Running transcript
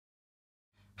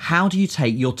How do you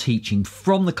take your teaching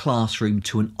from the classroom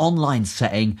to an online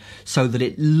setting so that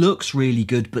it looks really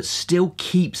good but still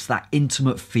keeps that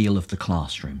intimate feel of the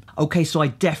classroom? Okay, so I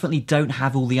definitely don't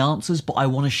have all the answers, but I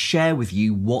want to share with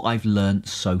you what I've learned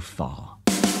so far.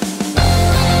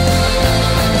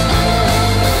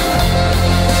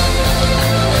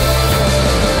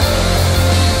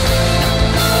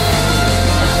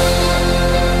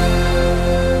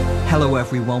 Hello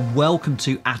everyone, welcome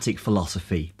to Attic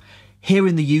Philosophy. Here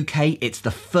in the UK, it's the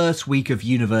first week of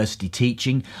university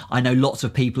teaching. I know lots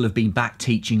of people have been back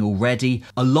teaching already.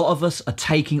 A lot of us are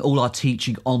taking all our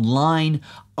teaching online.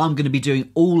 I'm going to be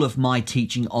doing all of my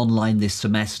teaching online this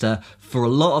semester. For a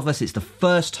lot of us, it's the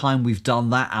first time we've done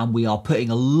that, and we are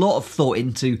putting a lot of thought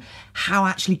into how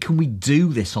actually can we do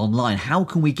this online? How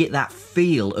can we get that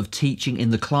feel of teaching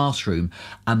in the classroom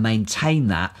and maintain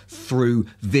that through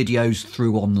videos,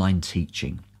 through online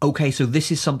teaching? Okay, so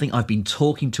this is something I've been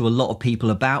talking to a lot of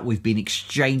people about. We've been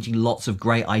exchanging lots of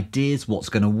great ideas, what's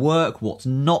going to work, what's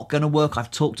not going to work. I've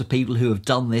talked to people who have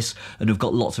done this and have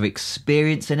got lots of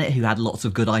experience in it, who had lots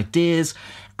of good ideas,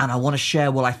 and I want to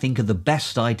share what I think are the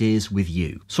best ideas with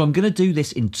you. So I'm going to do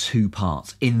this in two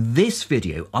parts. In this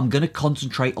video, I'm going to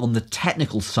concentrate on the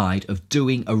technical side of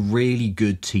doing a really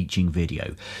good teaching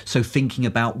video. So thinking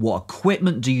about what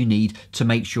equipment do you need to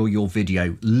make sure your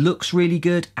video looks really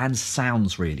good and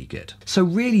sounds really good. So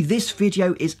really this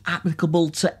video is applicable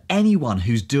to anyone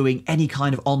who's doing any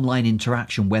kind of online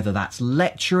interaction, whether that's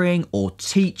lecturing or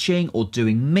teaching or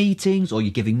doing meetings, or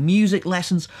you're giving music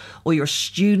lessons, or you're a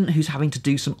student who's having to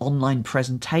do some online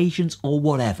presentations or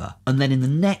whatever. And then in the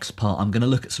next part, I'm going to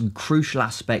look at some crucial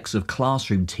aspects of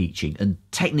classroom teaching and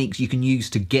techniques you can use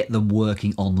to get them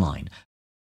working online.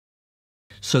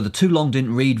 So the too long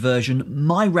didn't read version,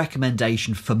 my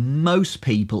recommendation for most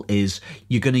people is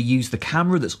you're going to use the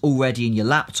camera that's already in your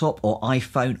laptop or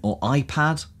iPhone or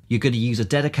iPad. You're going to use a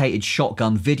dedicated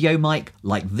shotgun video mic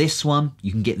like this one.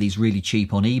 You can get these really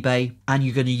cheap on eBay. And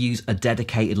you're going to use a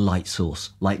dedicated light source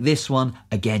like this one.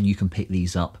 Again, you can pick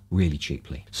these up really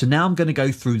cheaply. So now I'm going to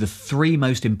go through the three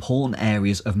most important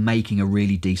areas of making a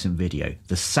really decent video: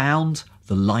 the sound,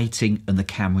 the lighting, and the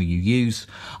camera you use.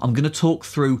 I'm going to talk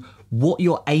through what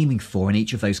you're aiming for in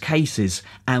each of those cases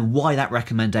and why that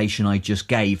recommendation I just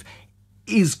gave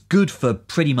is good for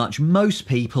pretty much most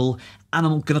people. And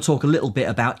I'm going to talk a little bit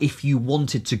about if you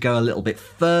wanted to go a little bit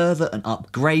further and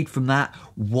upgrade from that,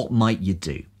 what might you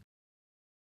do?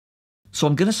 So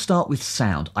I'm going to start with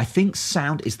sound. I think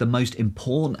sound is the most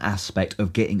important aspect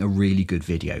of getting a really good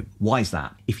video. Why is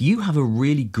that? If you have a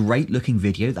really great looking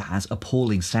video that has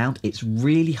appalling sound, it's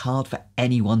really hard for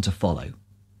anyone to follow.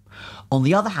 On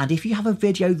the other hand, if you have a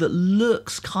video that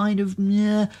looks kind of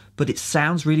meh, but it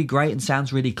sounds really great and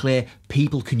sounds really clear,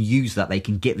 people can use that, they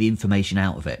can get the information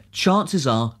out of it. Chances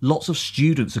are lots of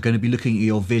students are going to be looking at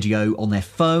your video on their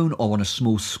phone or on a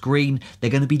small screen. They're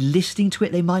going to be listening to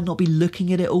it, they might not be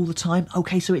looking at it all the time.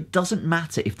 Okay, so it doesn't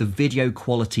matter if the video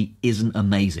quality isn't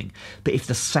amazing, but if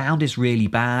the sound is really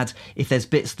bad, if there's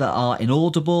bits that are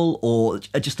inaudible or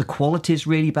just the quality is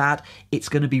really bad, it's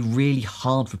going to be really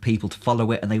hard for people to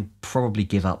follow it and they probably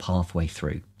give up halfway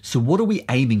through. So what are we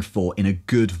aiming for in a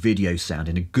good video sound,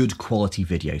 in a good quality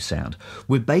video sound?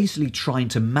 We're basically trying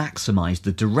to maximize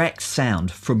the direct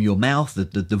sound from your mouth,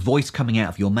 the voice coming out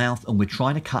of your mouth, and we're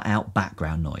trying to cut out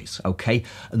background noise, okay?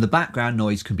 And the background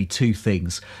noise can be two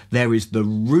things. There is the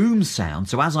room sound,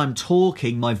 so as I'm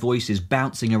talking, my voice is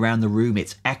bouncing around the room,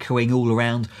 it's echoing all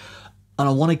around, and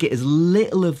I want to get as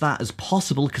little of that as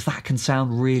possible because that can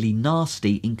sound really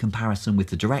nasty in comparison with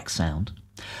the direct sound.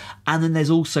 And then there's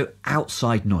also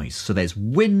outside noise. So there's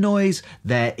wind noise,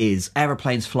 there is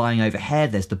aeroplanes flying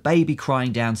overhead, there's the baby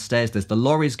crying downstairs, there's the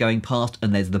lorries going past,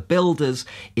 and there's the builders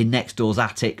in next door's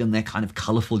attic and their kind of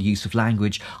colourful use of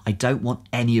language. I don't want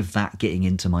any of that getting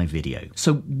into my video.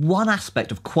 So one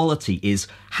aspect of quality is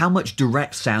how much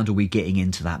direct sound are we getting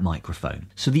into that microphone?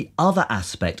 So the other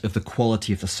aspect of the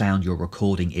quality of the sound you're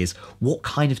recording is what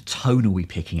kind of tone are we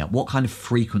picking up? What kind of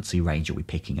frequency range are we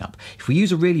picking up? If we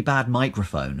use a really bad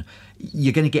microphone,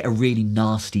 you're going to get a really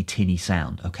nasty tinny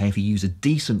sound, okay? If you use a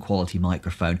decent quality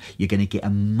microphone, you're going to get a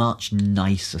much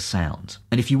nicer sound.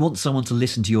 And if you want someone to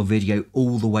listen to your video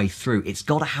all the way through, it's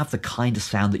got to have the kind of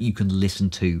sound that you can listen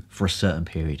to for a certain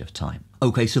period of time.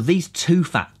 Okay, so these two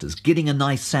factors, getting a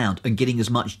nice sound and getting as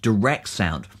much direct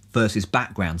sound versus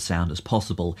background sound as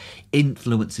possible,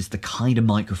 influences the kind of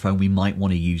microphone we might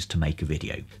want to use to make a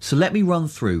video. So let me run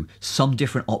through some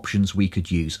different options we could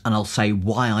use, and I'll say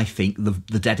why I think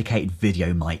the dedicated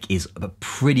video mic is a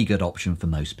pretty good option for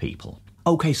most people.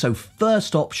 Okay, so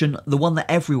first option, the one that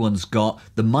everyone's got,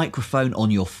 the microphone on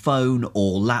your phone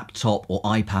or laptop or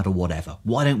iPad or whatever.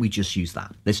 Why don't we just use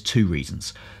that? There's two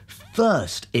reasons.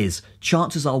 First is,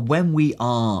 chances are when we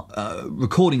are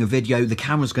recording a video, the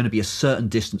camera's going to be a certain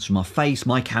distance from our face.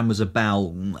 My camera's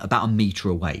about a metre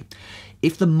away.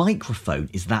 If the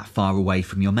microphone is that far away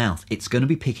from your mouth, it's going to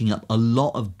be picking up a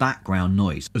lot of background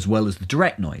noise as well as the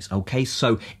direct noise, okay?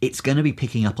 So it's going to be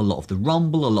picking up a lot of the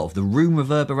rumble, a lot of the room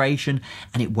reverberation,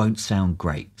 and it won't sound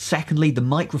great. Secondly, the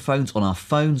microphones on our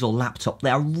phones or laptop,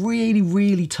 they are really,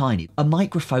 really tiny. A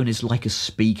microphone is like a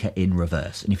speaker in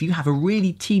reverse, and if you have a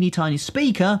really teeny tiny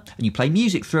speaker and you play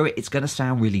music through it, it's going to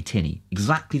sound really tinny.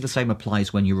 Exactly the same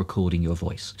applies when you're recording your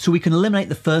voice. So we can eliminate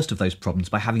the first of those problems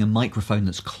by having a microphone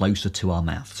that's closer to our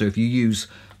mouth. So if you use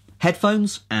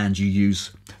headphones and you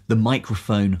use the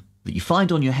microphone that you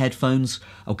find on your headphones,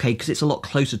 okay, because it's a lot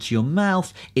closer to your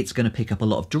mouth, it's going to pick up a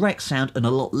lot of direct sound and a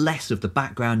lot less of the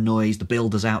background noise, the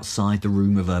builders outside, the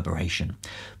room reverberation.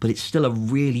 But it's still a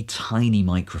really tiny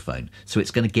microphone, so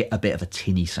it's going to get a bit of a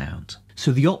tinny sound.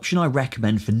 So the option I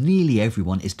recommend for nearly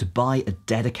everyone is to buy a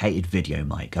dedicated video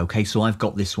mic, okay? So I've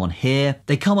got this one here.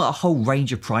 They come at a whole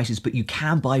range of prices, but you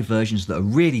can buy versions that are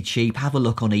really cheap. Have a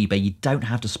look on eBay. You don't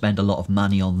have to spend a lot of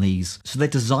money on these. So they're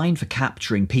designed for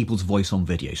capturing people's voice on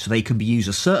video. So they can be used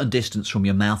a certain distance from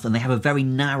your mouth, and they have a very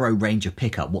narrow range of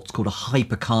pickup, what's called a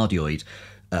hypercardioid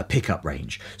pickup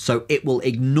range. So it will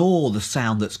ignore the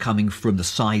sound that's coming from the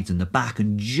sides and the back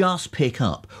and just pick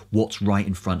up what's right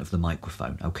in front of the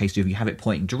microphone. Okay, so if you have it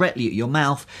pointing directly at your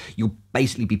mouth, you'll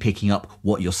basically be picking up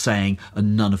what you're saying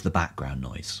and none of the background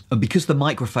noise. And because the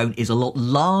microphone is a lot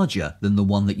larger than the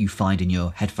one that you find in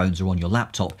your headphones or on your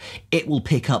laptop, it will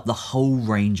pick up the whole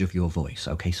range of your voice,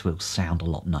 okay, so it'll sound a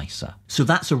lot nicer. So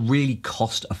that's a really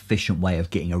cost-efficient way of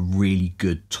getting a really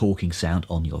good talking sound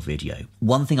on your video.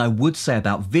 One thing I would say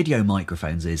about video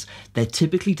microphones is they're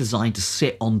typically designed to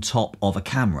sit on top of a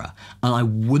camera, and I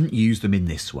wouldn't use them in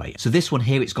this way. So this one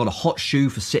here, it's got a hot shoe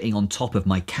for sitting on top of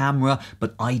my camera,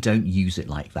 but I don't use it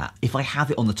like that. If I have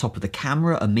it on the top of the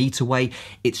camera a meter away,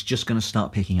 it's just going to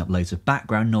start picking up loads of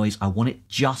background noise. I want it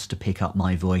just to pick up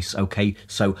my voice, okay?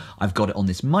 So I've got it on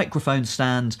this microphone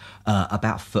stand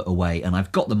about a foot away, and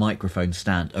I've got the microphone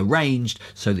stand arranged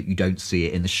so that you don't see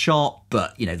it in the shot,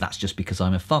 but you know, that's just because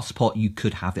I'm a fusspot. You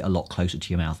could have it a lot closer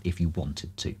to your mouth if you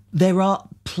wanted to. There are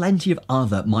plenty of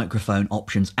other microphone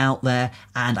options out there,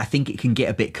 and I think it can get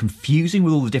a bit confusing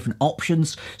with all the different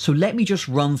options. So let me just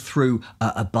run through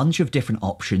a bunch of different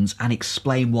options and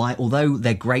explain why, although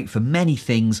they're great for many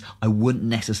things, I wouldn't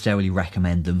necessarily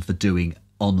recommend them for doing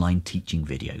online teaching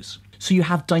videos. So you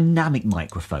have dynamic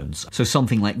microphones. So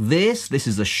something like this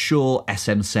is a Shure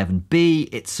SM7B.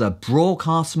 It's a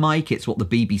broadcast mic. It's what the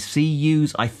BBC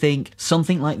use, I think.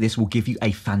 Something like this will give you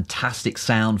a fantastic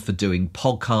sound for doing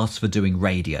podcasts, for doing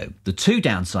radio. The two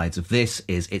downsides of this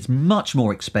is it's much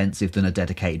more expensive than a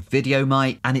dedicated video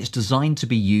mic, and it's designed to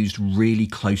be used really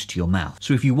close to your mouth.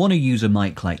 So if you want to use a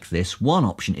mic like this, one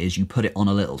option is you put it on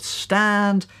a little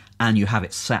stand and you have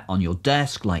it sat on your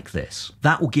desk like this.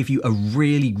 That will give you a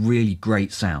really, really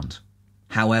great sound.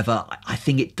 However, I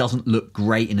think it doesn't look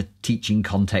great in a teaching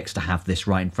context to have this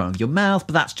right in front of your mouth,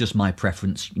 but that's just my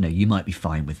preference. You know, you might be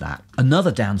fine with that.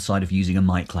 Another downside of using a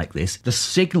mic like this, the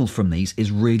signal from these is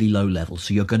really low level,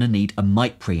 so you're going to need a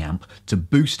mic preamp to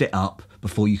boost it up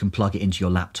before you can plug it into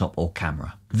your laptop or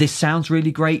camera. This sounds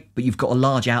really great, but you've got a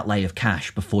large outlay of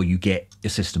cash before you get your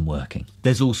system working.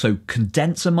 There's also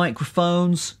condenser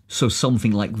microphones. So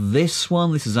something like this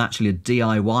one, this is actually a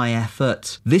DIY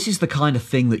effort. This is the kind of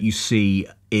thing that you see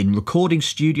in recording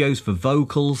studios for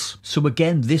vocals. So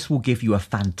again, this will give you a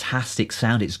fantastic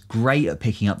sound. It's great at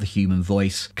picking up the human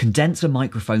voice. Condenser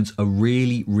microphones are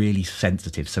really, really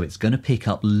sensitive, so it's going to pick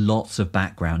up lots of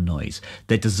background noise.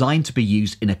 They're designed to be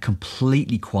used in a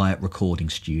completely quiet recording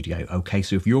studio, okay?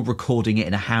 So if you're recording it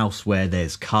in a house where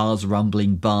there's cars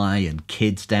rumbling by and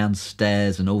kids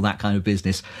downstairs and all that kind of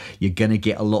business, you're going to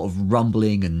get a lot of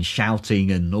rumbling and shouting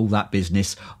and all that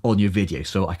business on your video.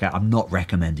 So I'm not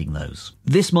recommending those.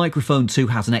 This microphone too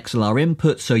has an XLR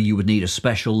input, so you would need a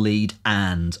special lead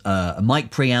and a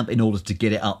mic preamp in order to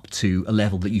get it up to a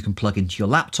level that you can plug into your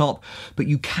laptop. But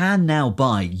you can now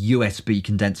buy USB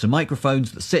condenser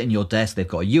microphones that sit in your desk. They've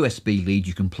got a USB lead.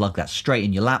 You can plug that straight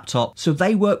in your laptop. So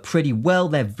they work pretty well.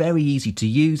 They're very easy to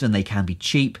use and they can be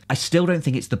cheap. I still don't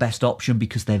think it's the best option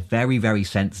because they're very, very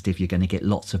sensitive. You're going to get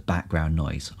lots of background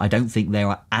noise. I don't think they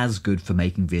are as good for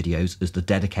making videos as the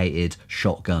dedicated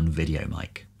shotgun video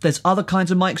mic. There's other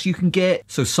kinds of mics you can get.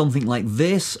 So something like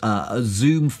this, a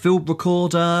Zoom field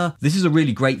recorder. This is a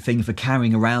really great thing for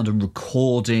carrying around and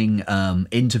recording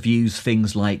interviews,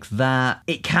 things like that.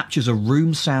 It captures a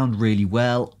room sound really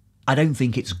well. I don't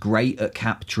think it's great at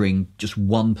capturing just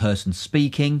one person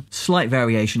speaking. Slight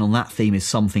variation on that theme is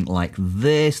something like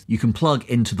this. You can plug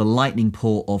into the lightning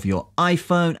port of your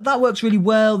iPhone. That works really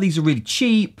well. These are really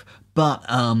cheap. But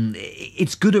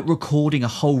it's good at recording a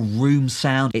whole room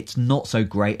sound. It's not so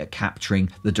great at capturing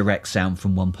the direct sound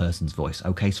from one person's voice.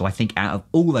 Okay, so I think out of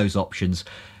all those options,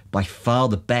 by far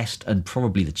the best and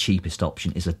probably the cheapest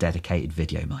option is a dedicated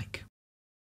video mic.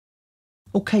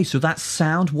 Okay, so that's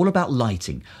sound. What about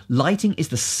lighting? Lighting is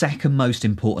the second most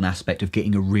important aspect of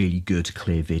getting a really good,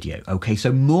 clear video. Okay,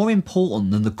 so more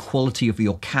important than the quality of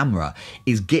your camera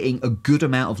is getting a good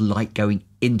amount of light going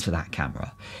into that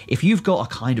camera. If you've got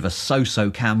a kind of a so-so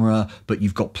camera, but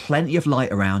you've got plenty of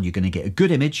light around, you're going to get a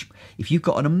good image. If you've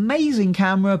got an amazing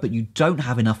camera, but you don't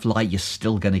have enough light, you're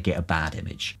still going to get a bad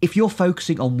image. If you're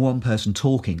focusing on one person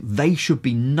talking, they should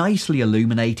be nicely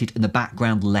illuminated and the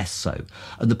background less so.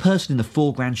 And the person in the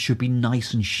foreground should be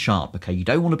nice and sharp, okay? You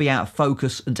don't want to be out of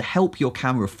focus, and to help your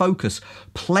camera focus,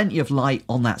 plenty of light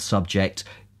on that subject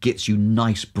gets you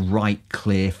nice, bright,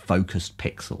 clear, focused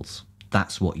pixels.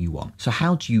 That's what you want. So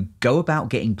how do you go about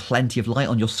getting plenty of light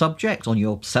on your subject, on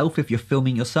yourself if you're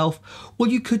filming yourself? Well,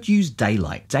 you could use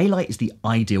daylight. Daylight is the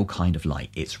ideal kind of light.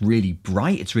 It's really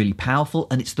bright, it's really powerful,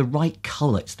 and it's the right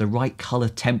color. It's the right color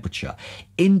temperature.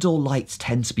 Indoor lights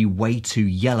tend to be way too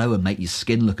yellow and make your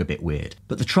skin look a bit weird.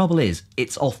 But the trouble is,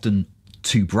 it's often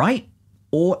too bright,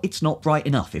 or it's not bright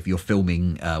enough if you're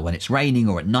filming when it's raining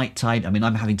or at night time. I mean,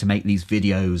 I'm having to make these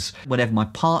videos whenever my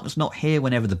partner's not here,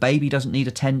 whenever the baby doesn't need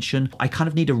attention. I kind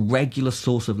of need a regular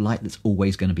source of light that's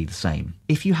always going to be the same.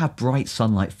 If you have bright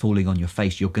sunlight falling on your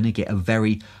face, you're going to get a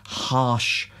very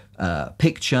harsh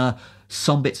picture.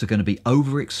 Some bits are going to be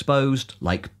overexposed,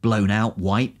 like blown out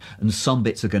white, and some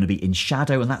bits are going to be in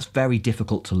shadow, and that's very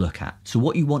difficult to look at. So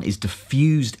what you want is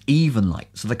diffused, even light,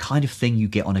 so the kind of thing you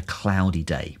get on a cloudy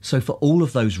day. So for all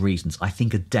of those reasons, I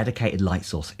think a dedicated light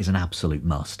source is an absolute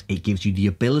must. It gives you the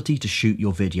ability to shoot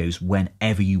your videos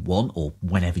whenever you want or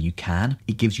whenever you can.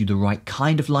 It gives you the right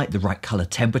kind of light, the right color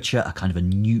temperature, a kind of a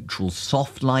neutral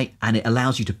soft light, and it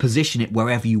allows you to position it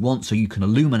wherever you want so you can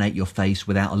illuminate your face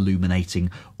without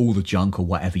illuminating all the junk or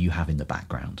whatever you have in the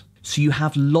background. So you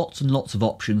have lots and lots of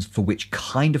options for which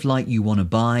kind of light you want to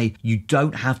buy. You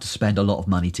don't have to spend a lot of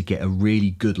money to get a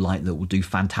really good light that will do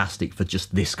fantastic for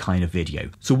just this kind of video.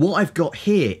 So what I've got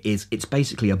here is, it's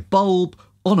basically a bulb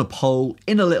on a pole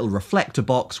in a little reflector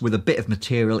box with a bit of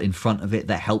material in front of it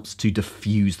that helps to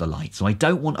diffuse the light. So I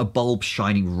don't want a bulb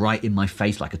shining right in my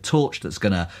face like a torch that's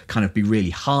gonna kind of be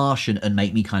really harsh and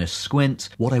make me kind of squint.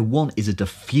 What I want is a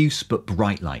diffuse but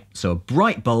bright light. So a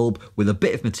bright bulb with a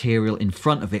bit of material in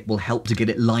front of it will help to get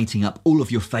it lighting up all of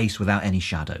your face without any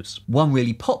shadows. One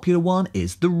really popular one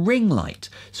is the ring light.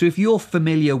 So if you're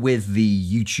familiar with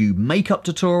the YouTube makeup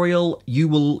tutorial, you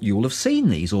will have seen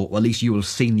these, or at least you will have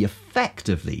seen the effect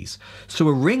of these. So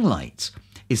a ring light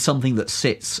is something that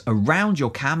sits around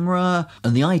your camera,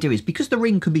 and the idea is, because the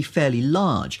ring can be fairly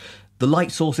large, the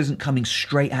light source isn't coming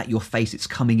straight at your face, it's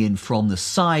coming in from the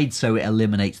side, so it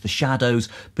eliminates the shadows.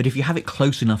 But if you have it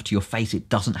close enough to your face, it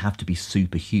doesn't have to be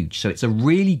super huge. So it's a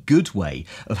really good way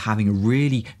of having a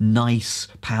really nice,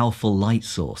 powerful light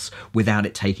source without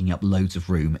it taking up loads of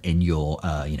room in your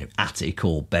attic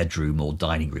or bedroom or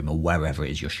dining room or wherever it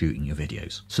is you're shooting your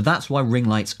videos. So that's why ring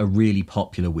lights are really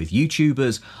popular with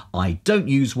YouTubers. I don't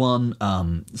use one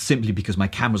simply because my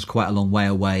camera's quite a long way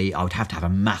away. I would have to have a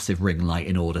massive ring light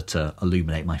in order to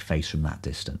illuminate my face from that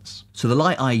distance. So the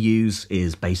light I use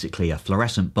is basically a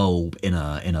fluorescent bulb in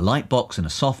a light box, in a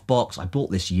soft box. I bought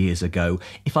this years ago.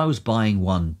 If I was buying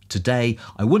one today,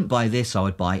 I wouldn't buy this, I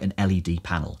would buy an LED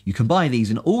panel. You can buy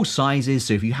these in all sizes,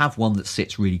 so if you have one that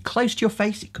sits really close to your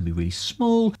face, it can be really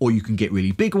small, or you can get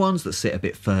really big ones that sit a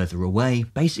bit further away.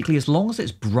 Basically, as long as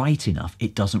it's bright enough,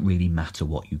 it doesn't really matter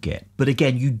what you get. But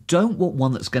again, you don't want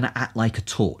one that's going to act like a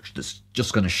torch, that's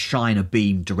just going to shine a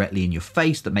beam directly in your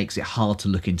face that makes it hard to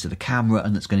look into the camera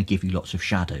and that's going to give you lots of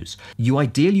shadows. You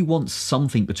ideally want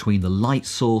something between the light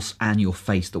source and your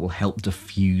face that will help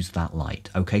diffuse that light.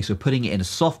 Okay, so putting it in a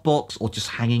softbox or just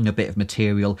hanging a bit of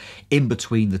material in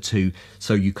between the two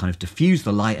so you kind of diffuse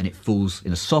the light and it falls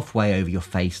in a soft way over your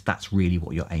face, that's really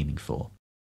what you're aiming for.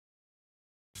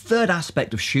 Third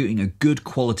aspect of shooting a good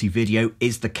quality video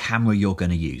is the camera you're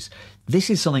going to use. This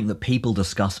is something that people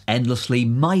discuss endlessly.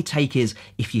 My take is,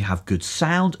 if you have good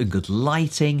sound and good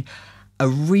lighting, a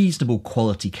reasonable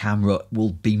quality camera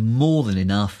will be more than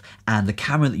enough, and the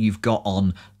camera that you've got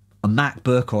on A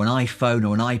MacBook or an iPhone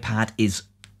or an iPad is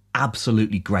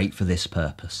absolutely great for this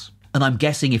purpose. And I'm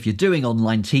guessing if you're doing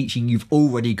online teaching, you've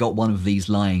already got one of these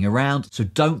lying around, so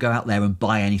don't go out there and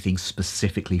buy anything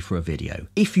specifically for a video.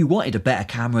 If you wanted a better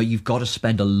camera, you've got to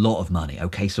spend a lot of money,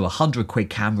 okay? So £100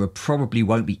 camera probably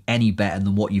won't be any better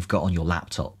than what you've got on your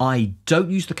laptop. I don't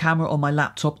use the camera on my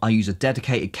laptop, I use a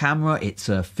dedicated camera. It's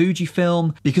a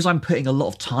Fujifilm. Because I'm putting a lot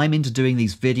of time into doing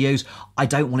these videos, I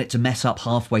don't want it to mess up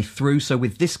halfway through. So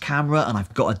with this camera, and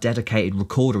I've got a dedicated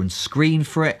recorder and screen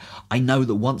for it, I know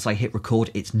that once I hit record,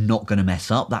 it's not going to mess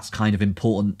up. That's kind of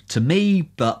important to me,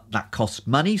 but that costs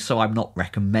money, so I'm not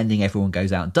recommending everyone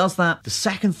goes out and does that. The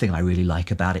second thing I really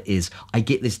like about it is I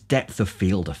get this depth of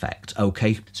field effect,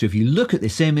 okay? So if you look at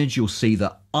this image, you'll see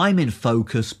that I'm in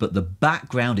focus, but the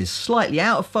background is slightly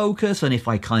out of focus, and if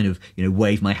I kind of,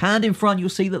 wave my hand in front, you'll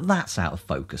see that that's out of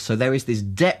focus. So there is this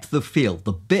depth of field.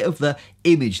 The bit of the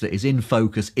image that is in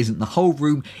focus isn't the whole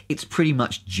room, it's pretty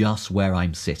much just where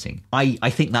I'm sitting. I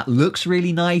think that looks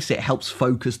really nice. It helps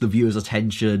focus the viewer's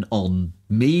attention on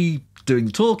me doing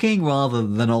the talking rather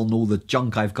than on all the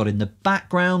junk I've got in the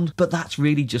background, but that's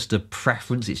really just a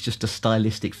preference. It's just a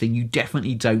stylistic thing. You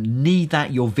definitely don't need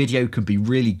that. Your video can be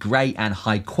really great and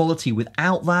high quality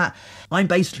without that. I'm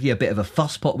basically a bit of a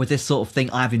fusspot with this sort of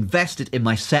thing. I've invested in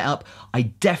my setup. I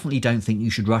definitely don't think you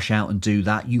should rush out and do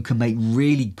that. You can make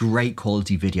really great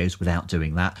quality videos without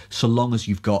doing that, so long as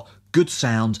you've got good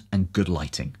sound and good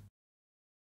lighting.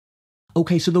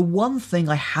 Okay, so the one thing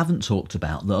I haven't talked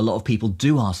about that a lot of people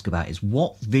do ask about is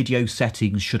what video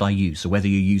settings should I use? So whether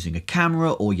you're using a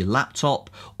camera or your laptop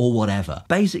or whatever.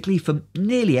 Basically, for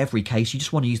nearly every case, you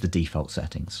just want to use the default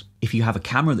settings. If you have a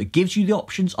camera that gives you the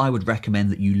options, I would recommend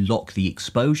that you lock the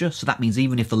exposure. So that means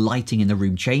even if the lighting in the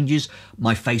room changes,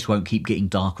 my face won't keep getting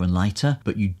darker and lighter,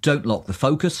 but you don't lock the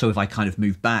focus. So if I kind of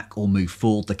move back or move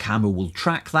forward, the camera will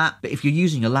track that. But if you're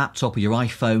using a laptop or your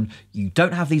iPhone, you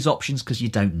don't have these options because you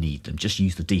don't need them. Just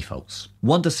use the defaults.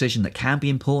 One decision that can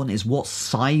be important is what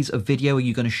size of video are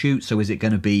you going to shoot? So is it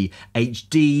going to be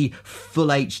HD, full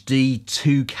HD,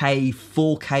 2K,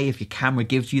 4K if your camera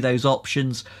gives you those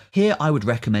options? Here I would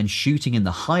recommend shooting in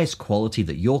the highest quality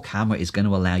that your camera is going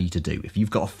to allow you to do. If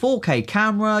you've got a 4K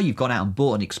camera, you've gone out and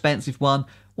bought an expensive one,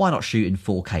 why not shoot in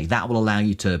 4K? That will allow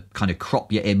you to kind of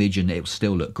crop your image and it will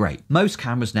still look great. Most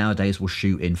cameras nowadays will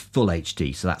shoot in full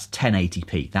HD, so that's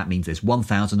 1080p. That means there's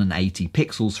 1080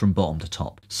 pixels from bottom to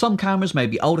top. Some cameras,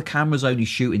 maybe older cameras, only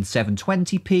shoot in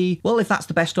 720p. Well, if that's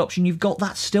the best option you've got,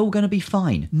 that's still going to be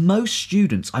fine. Most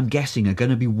students, I'm guessing, are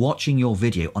going to be watching your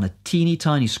video on a teeny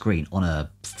tiny screen, on a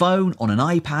phone, on an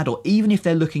iPad, or even if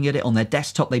they're looking at it on their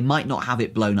desktop, they might not have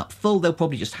it blown up full, they'll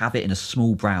probably just have it in a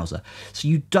small browser. So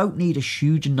you don't need a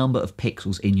huge number of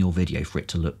pixels in your video for it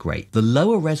to look great. The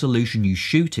lower resolution you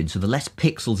shoot in, so the less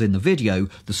pixels in the video,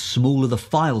 the smaller the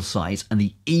file size and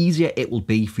the easier it will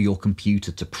be for your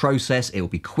computer to process. It will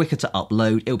be quicker to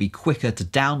upload, it will be quicker to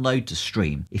download, to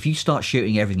stream. If you start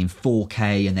shooting everything in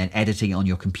 4K and then editing it on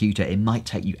your computer, it might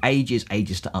take you ages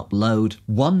to upload.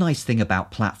 One nice thing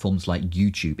about platforms like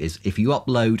YouTube is if you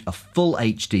upload a full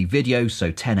HD video,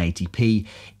 so 1080p,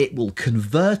 it will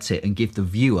convert it and give the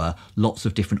viewer lots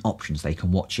of different options. They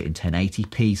can watch it in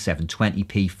 1080p,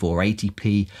 720p,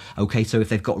 480p. Okay, so if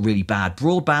they've got really bad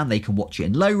broadband, they can watch it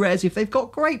in low res. If they've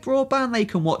got great broadband, they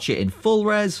can watch it in full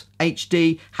res,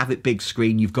 HD, have it big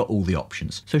screen. You've got all the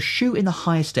options. So shoot in the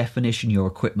highest definition your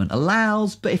equipment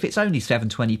allows, but if it's only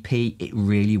 720p, it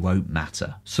really won't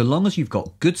matter. So long as you've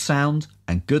got good sound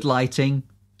and good lighting,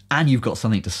 and you've got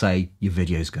something to say, your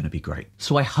video is going to be great.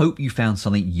 So I hope you found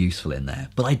something useful in there.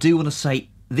 But I do want to say,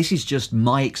 this is just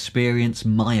my experience,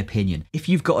 my opinion. If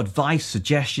you've got advice,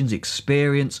 suggestions,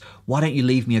 experience, why don't you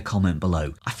leave me a comment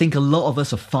below? I think a lot of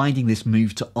us are finding this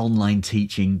move to online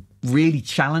teaching really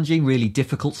challenging, really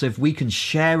difficult. So if we can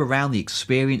share around the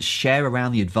experience, share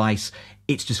around the advice,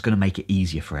 it's just going to make it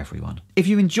easier for everyone. If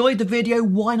you enjoyed the video,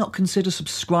 why not consider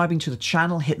subscribing to the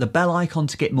channel, hit the bell icon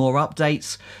to get more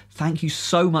updates. Thank you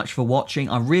so much for watching.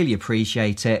 I really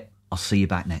appreciate it. I'll see you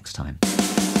back next time.